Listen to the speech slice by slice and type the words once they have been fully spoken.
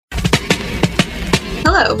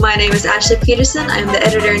Hello, my name is Ashley Peterson. I'm the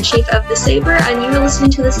editor-in-chief of The Saber, and you are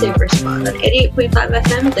listening to The Saber Spot on 88.5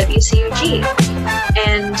 FM WCUG.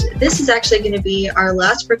 And this is actually going to be our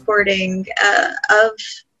last recording of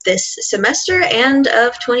this semester and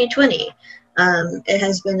of 2020. It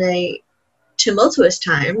has been a tumultuous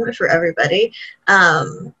time for everybody,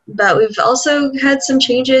 but we've also had some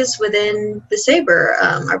changes within The Saber,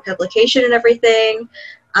 our publication and everything.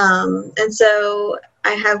 And so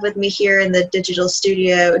I have with me here in the digital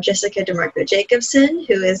studio Jessica DeMarco Jacobson,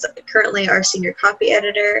 who is currently our senior copy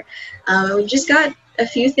editor. We've just got a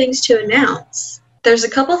few things to announce. There's a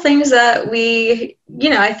couple things that we,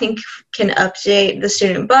 I think can update the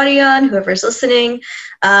student body on, whoever's listening.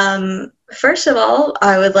 First of all,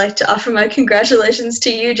 I would like to offer my congratulations to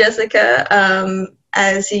you, Jessica,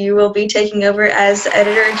 as you will be taking over as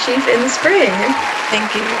editor-in-chief in the spring.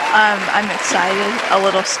 Thank you. I'm excited, a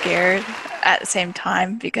little scared at the same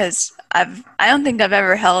time, because I don't think I've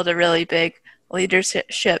ever held a really big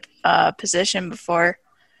leadership position before,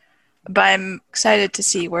 but I'm excited to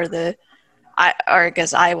see where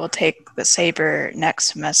I will take the Saber next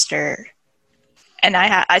semester, and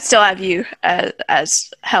I still have you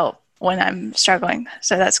as help when I'm struggling,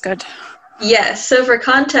 so that's good. Yes, so for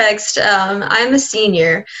context, I'm a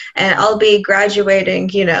senior, and I'll be graduating,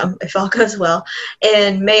 if all goes well,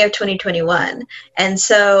 in May of 2021. And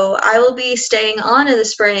so I will be staying on in the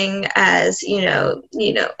spring as,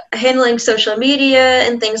 handling social media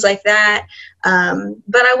and things like that.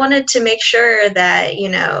 But I wanted to make sure that,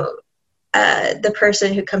 the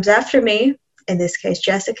person who comes after me, in this case,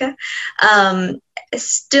 Jessica,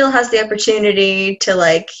 still has the opportunity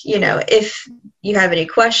to if you have any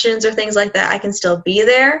questions or things like that, I can still be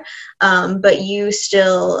there. But you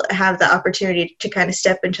still have the opportunity to kind of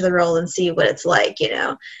step into the role and see what it's like,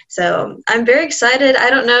 So I'm very excited. I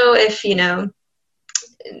don't know if,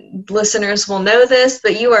 listeners will know this,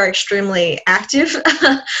 but you are extremely active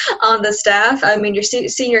on the staff. I mean, you're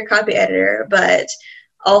senior copy editor, but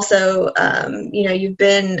also, you've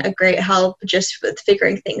been a great help just with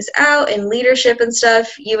figuring things out and leadership and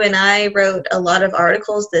stuff. You and I wrote a lot of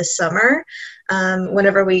articles this summer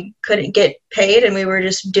whenever we couldn't get paid, and we were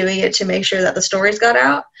just doing it to make sure that the stories got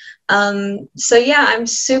out. So yeah, I'm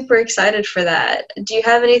super excited for that. Do you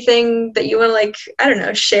have anything that you want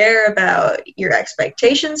to, share about your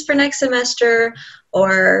expectations for next semester,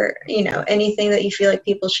 or, anything that you feel like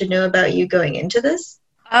people should know about you going into this?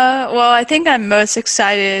 Well, I think I'm most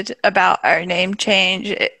excited about our name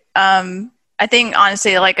change. I think,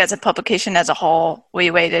 honestly, as a publication as a whole,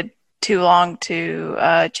 we waited too long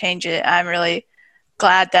to change it. I'm really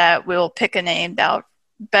glad that we'll pick a name that will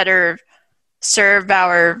better serve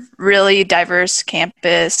our really diverse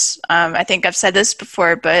campus. I think I've said this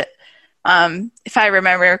before, but if I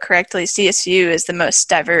remember correctly, CSU is the most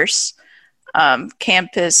diverse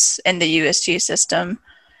campus in the USG system.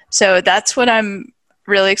 So that's what I'm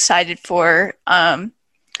really excited for. I'm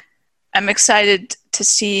excited to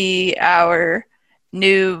see our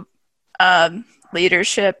new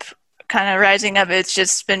leadership kind of rising up. It's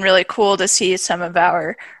just been really cool to see some of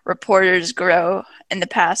our reporters grow in the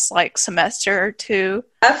past semester or two.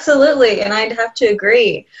 Absolutely, and I'd have to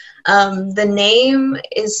agree. The name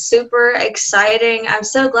is super exciting. I'm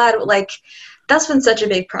so glad, that's been such a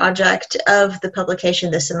big project of the publication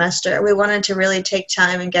this semester. We wanted to really take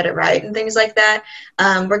time and get it right and things like that.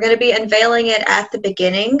 We're going to be unveiling it at the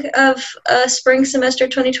beginning of spring semester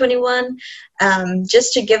 2021,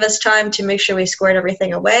 just to give us time to make sure we squared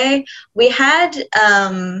everything away. We had,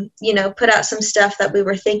 put out some stuff that we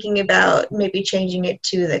were thinking about maybe changing it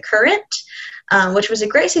to the current, which was a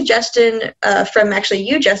great suggestion from actually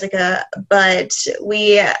you, Jessica, but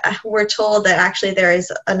we were told that actually there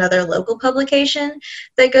is another local publication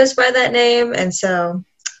that goes by that name, and so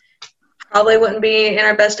probably wouldn't be in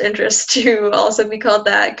our best interest to also be called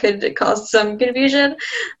that. Could cause some confusion,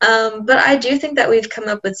 but I do think that we've come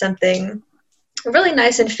up with something really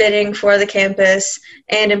nice and fitting for the campus,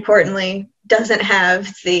 and importantly, doesn't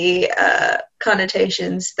have the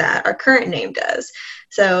connotations that our current name does.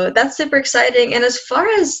 So that's super exciting. And as far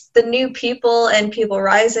as the new people and people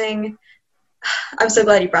rising, I'm so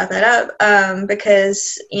glad you brought that up,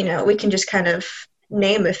 because, we can just kind of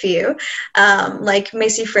name a few, like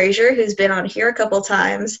Macy Frazier, who's been on here a couple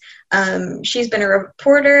times. She's been a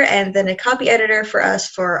reporter and then a copy editor for us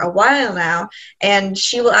for a while now, and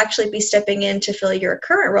she will actually be stepping in to fill your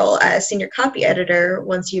current role as senior copy editor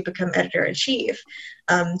once you become editor-in-chief.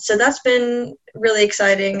 So that's been really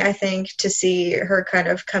exciting, I think, to see her kind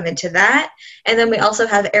of come into that. And then we also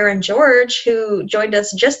have Erin George, who joined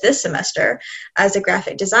us just this semester as a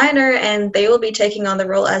graphic designer, and they will be taking on the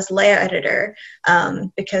role as layout editor,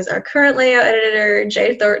 because our current layout editor,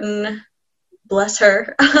 Jay Thornton, bless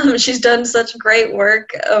her, she's done such great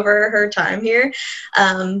work over her time here,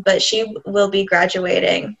 but she will be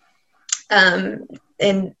graduating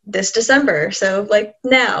in this December, so like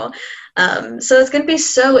now. So it's going to be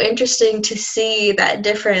so interesting to see that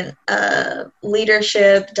different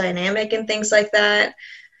leadership dynamic and things like that.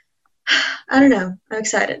 I don't know. I'm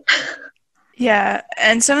excited. Yeah,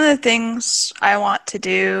 and some of the things I want to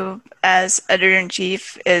do as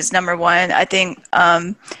editor-in-chief is, number one, I think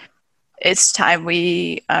it's time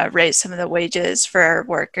we raise some of the wages for our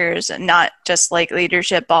workers, and not just like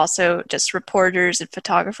leadership, also just reporters and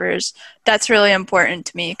photographers. That's really important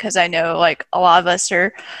to me because I know like a lot of us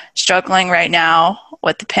are struggling right now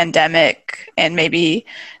with the pandemic and maybe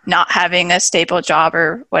not having a stable job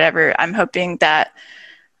or whatever. I'm hoping that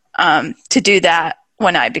to do that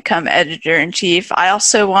when I become editor-in-chief. I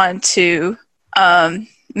also want to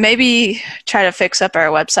maybe try to fix up our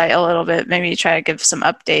website a little bit, maybe try to give some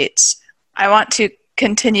updates. I want to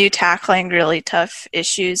continue tackling really tough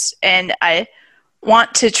issues, and I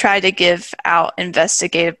want to try to give out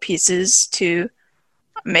investigative pieces to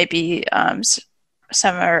maybe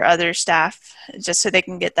some of our other staff, just so they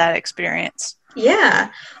can get that experience.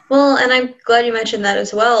 Yeah, well, and I'm glad you mentioned that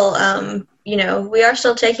as well. You know, we are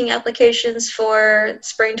still taking applications for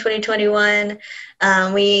spring 2021.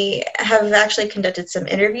 We have actually conducted some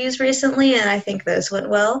interviews recently, and I think those went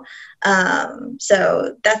well.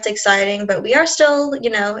 So that's exciting, but we are still, you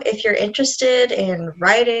know, if you're interested in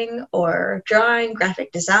writing or drawing,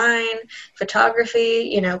 graphic design, photography,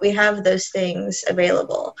 you know, we have those things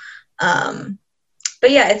available. But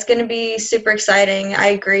yeah, it's going to be super exciting. I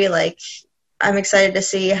agree. Like, I'm excited to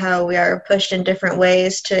see how we are pushed in different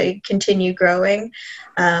ways to continue growing.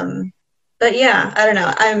 But yeah, I don't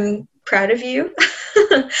know. I'm proud of you.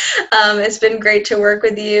 It's been great to work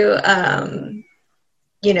with you.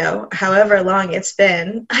 You know, however long it's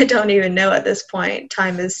been, I don't even know at this point.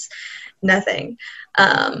 Time is nothing.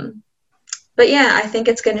 But yeah, I think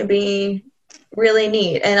it's going to be really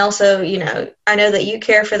neat. And also, you know, I know that you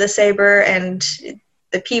care for the Sabre and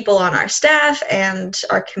the people on our staff and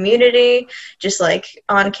our community, just like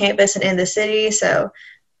on campus and in the city. So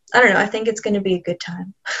I don't know. I think it's going to be a good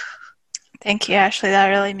time. Thank you, Ashley. That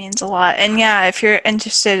really means a lot. And yeah, if you're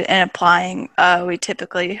interested in applying, we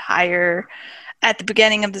typically hire at the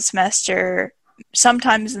beginning of the semester,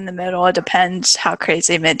 sometimes in the middle. It depends how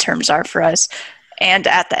crazy midterms are for us, and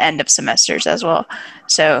at the end of semesters as well.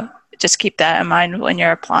 So just keep that in mind when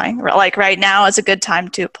you're applying. Like right now is a good time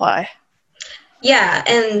to apply. Yeah,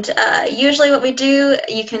 and usually what we do,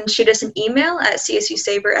 you can shoot us an email at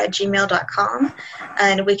csusabre@gmail.com,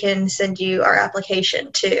 and we can send you our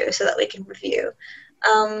application too so that we can review.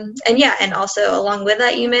 And yeah, and also along with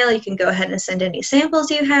that email, you can go ahead and send any samples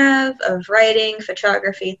you have of writing,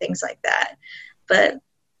 photography, things like that. But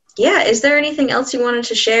yeah, is there anything else you wanted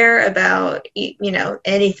to share about, you know,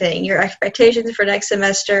 anything, your expectations for next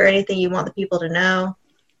semester, anything you want the people to know?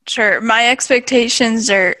 Sure. My expectations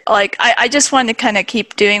are like, I just want to kind of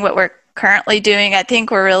keep doing what we're currently doing. I think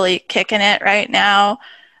we're really kicking it right now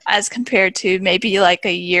as compared to maybe like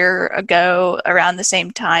a year ago around the same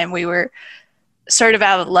time. We were sort of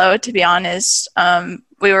out of the low, to be honest.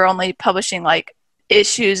 We were only publishing like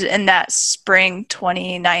issues in that spring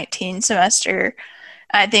 2019 semester.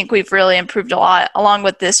 I think we've really improved a lot along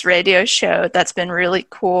with this radio show. That's been really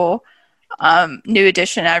cool. New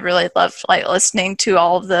edition. I really loved like listening to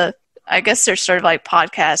all of the, I guess they're sort of like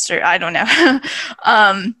podcasts or I don't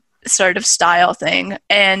know, sort of style thing.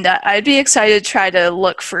 And I'd be excited to try to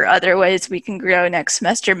look for other ways we can grow next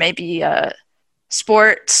semester. Maybe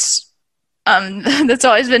sports. That's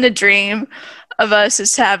always been a dream of us,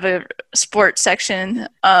 is to have a sports section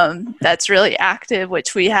that's really active,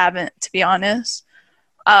 which we haven't, to be honest.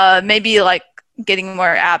 Maybe like getting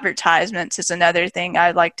more advertisements is another thing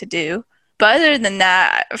I'd like to do. But other than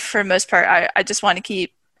that, for the most part, I just want to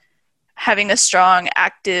keep having a strong,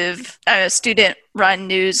 active student-run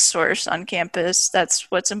news source on campus. That's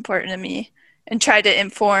what's important to me. And try to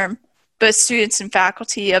inform both students and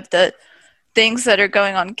faculty of the things that are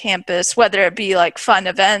going on campus, whether it be like fun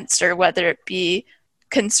events or whether it be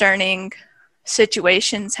concerning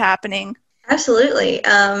situations happening. Absolutely.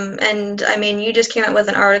 And I mean, you just came out with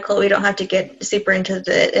an article. We don't have to get super into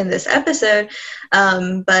it in this episode,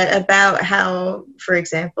 but about how, for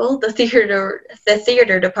example, the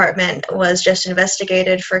theater department was just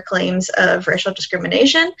investigated for claims of racial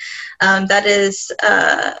discrimination. That is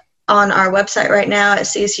on our website right now at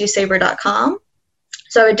csusaber.com.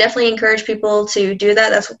 So I would definitely encourage people to do that.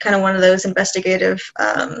 That's kind of one of those investigative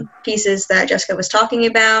pieces that Jessica was talking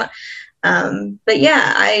about. But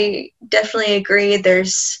yeah, I definitely agree.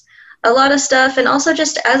 There's a lot of stuff. And also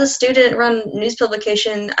just as a student-run news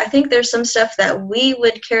publication, I think there's some stuff that we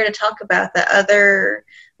would care to talk about that other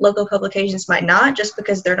local publications might not, just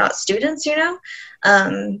because they're not students, you know?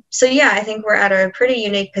 So yeah, I think we're at a pretty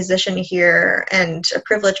unique position here and a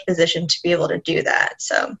privileged position to be able to do that.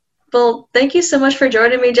 So, well, thank you so much for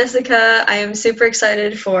joining me, Jessica. I am super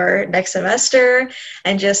excited for next semester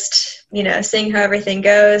and just, you know, seeing how everything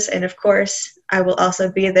goes. And of course, I will also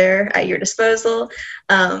be there at your disposal.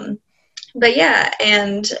 But yeah,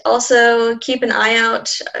 and also keep an eye out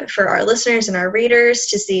for our listeners and our readers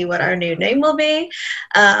to see what our new name will be.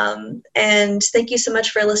 And thank you so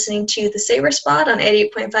much for listening to The Saber Spot on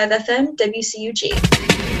 88.5 FM WCUG.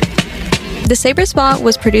 The Saber Spot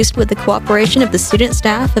was produced with the cooperation of the student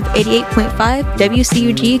staff of 88.5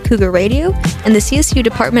 WCUG Cougar Radio and the CSU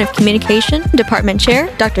Department of Communication, Department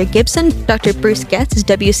Chair, Dr. Gibson. Dr. Bruce Getz is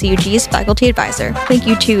WCUG's Faculty Advisor. Thank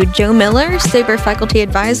you to Joe Miller, Saber Faculty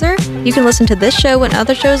Advisor. You can listen to this show and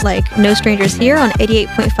other shows like No Strangers Here on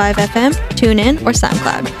 88.5 FM, TuneIn, or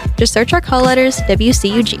SoundCloud. Just search our call letters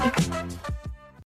WCUG.